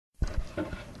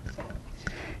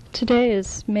Today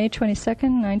is May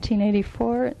 22nd,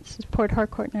 1984. This is Port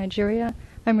Harcourt, Nigeria.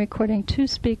 I'm recording two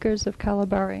speakers of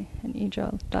Kalabari, an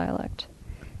Ijoid dialect.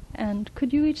 And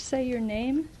could you each say your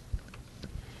name?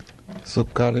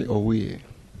 Sukari Owie.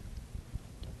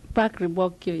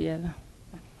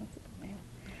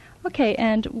 Okay,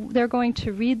 and they're going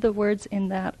to read the words in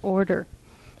that order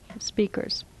of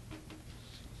speakers.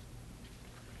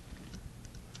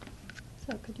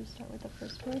 So could you start with the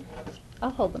first word?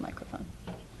 I'll hold the microphone.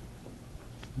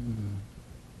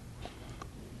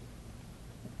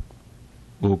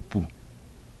 Opu.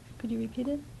 Could you repeat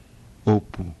it?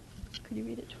 Opu. Could you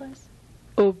read it twice?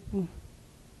 Opu.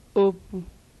 Opu.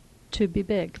 To be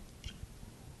big.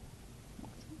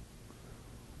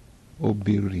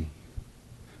 Obiri.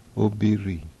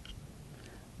 Obiri.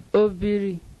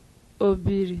 Obiri.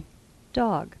 Obiri.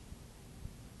 Dog.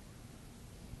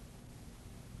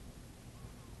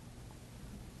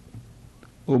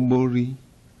 Obori.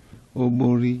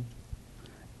 Obori.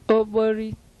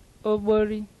 Obori.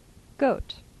 Obori.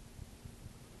 Goat.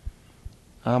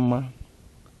 Ama.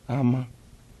 Ama.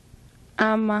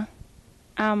 Ama.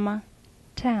 Ama.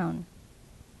 Town.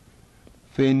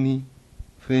 Feni.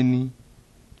 Feni.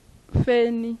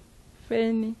 Feni.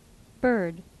 Feni.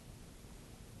 Bird.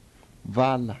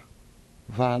 Vala.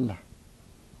 Vala.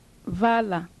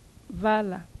 Vala.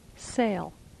 Vala.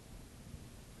 Sail.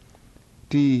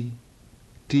 Ti.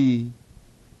 Ti.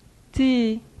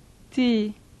 Tea.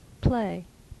 Tea. Play.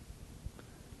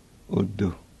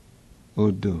 Odo.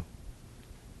 Odo.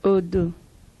 Odo.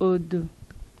 Odo.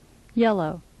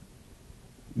 Yellow.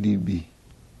 Dibi.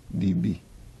 Dibi.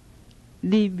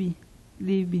 Libi.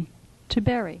 Libi. To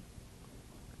bury.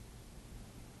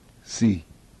 Si.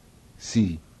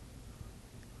 Si.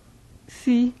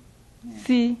 Si.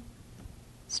 Si.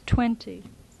 It's 20.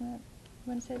 You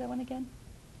want to say that one again?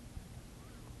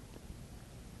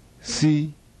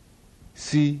 Si.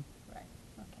 Si. Right.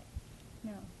 Okay.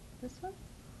 Now, this one?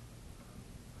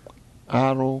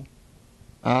 Arrow.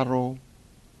 Arrow.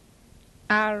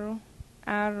 Arrow.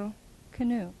 Arrow.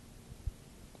 Canoe.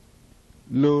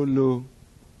 Lolo.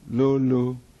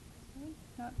 Lolo.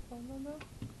 Not ololo?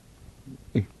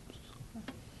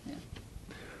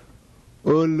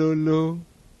 Ololo.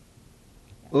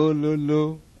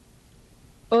 Ololo.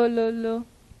 Ololo.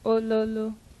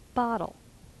 Ololo. Bottle.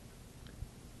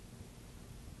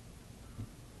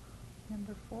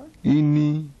 Number 4.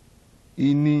 Ini.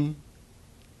 Ini.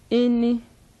 Ini.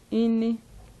 Ini.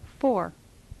 4.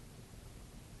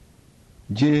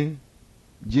 J.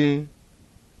 J.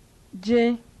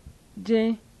 J.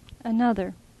 J.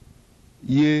 Another.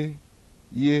 Ye.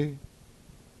 Ye.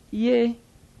 Ye.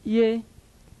 Ye.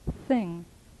 Thing.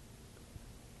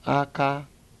 Aka.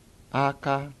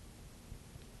 Aka.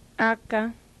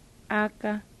 Aka.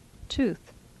 Aka.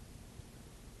 Tooth.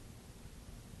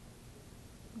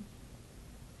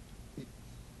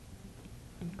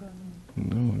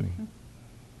 No.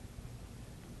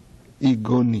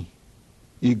 Igoni.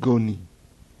 Igoni.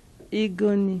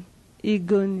 Igoni.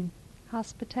 Igoni.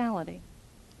 Hospitality.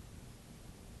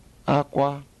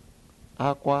 Aqua.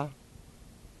 Aqua.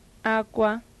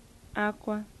 Aqua.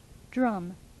 Aqua.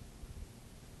 Drum.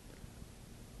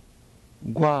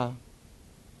 Gua.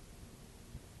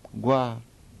 Gua.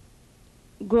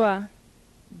 Gua.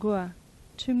 Gua.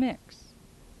 To mix.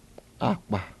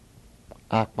 Aqua.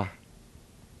 Aqua.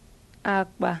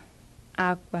 Aqua.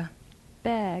 Aqua.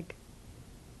 Bag.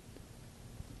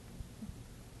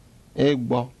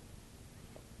 Egbo.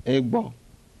 Egbo.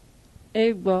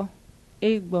 Egbo.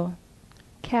 Egbo.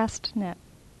 Cast net.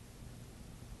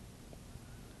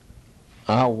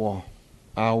 Awo.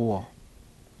 Awo.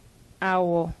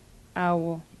 Owl.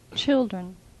 Owl.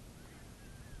 Children.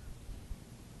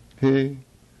 Hey.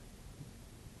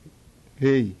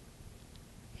 Hey.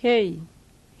 Hey.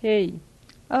 Hey.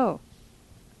 Oh.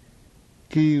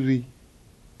 Kiri.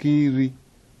 Kiri.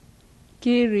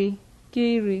 Kiri.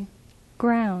 Kiri.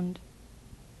 Ground.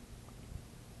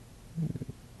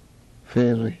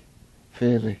 Ferry.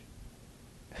 Ferry.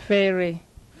 Ferry.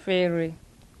 Ferry.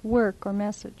 Work or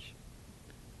message.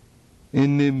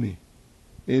 Enemy.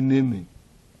 Enemy.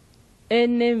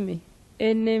 Enemy.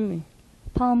 Enemy.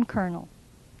 Palm kernel.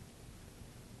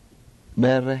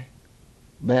 Bere.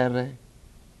 Bere.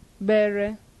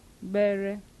 Bere.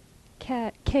 Bere.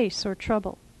 Case or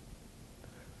trouble.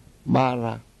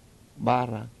 Bara.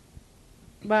 Bara.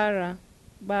 Bara.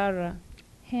 Bara.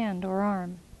 Hand or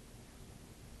arm.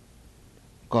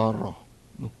 Koro.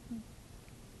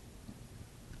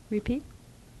 Repeat.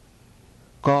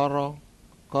 Koro.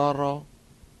 Koro.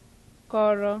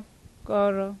 Koro.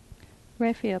 Koro.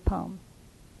 Raffia palm.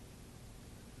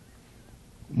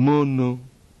 Mono.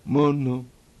 Mono.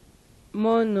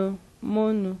 mono,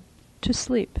 mono, To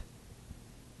sleep.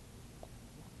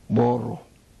 Boro,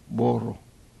 boro.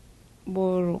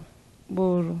 boro,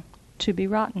 boro, To be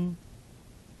rotten.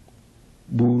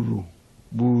 Buru,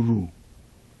 buru.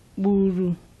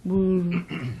 buru, buru,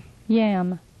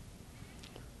 Yam.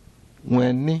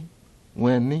 Weni,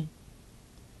 weni.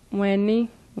 weni,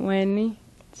 weni,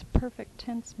 It's a perfect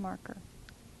tense marker.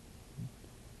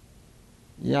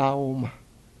 Yauma,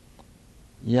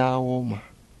 yauma.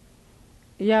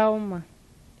 yauma,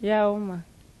 yauma,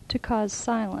 To cause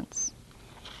silence.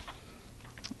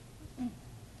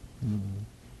 Mm.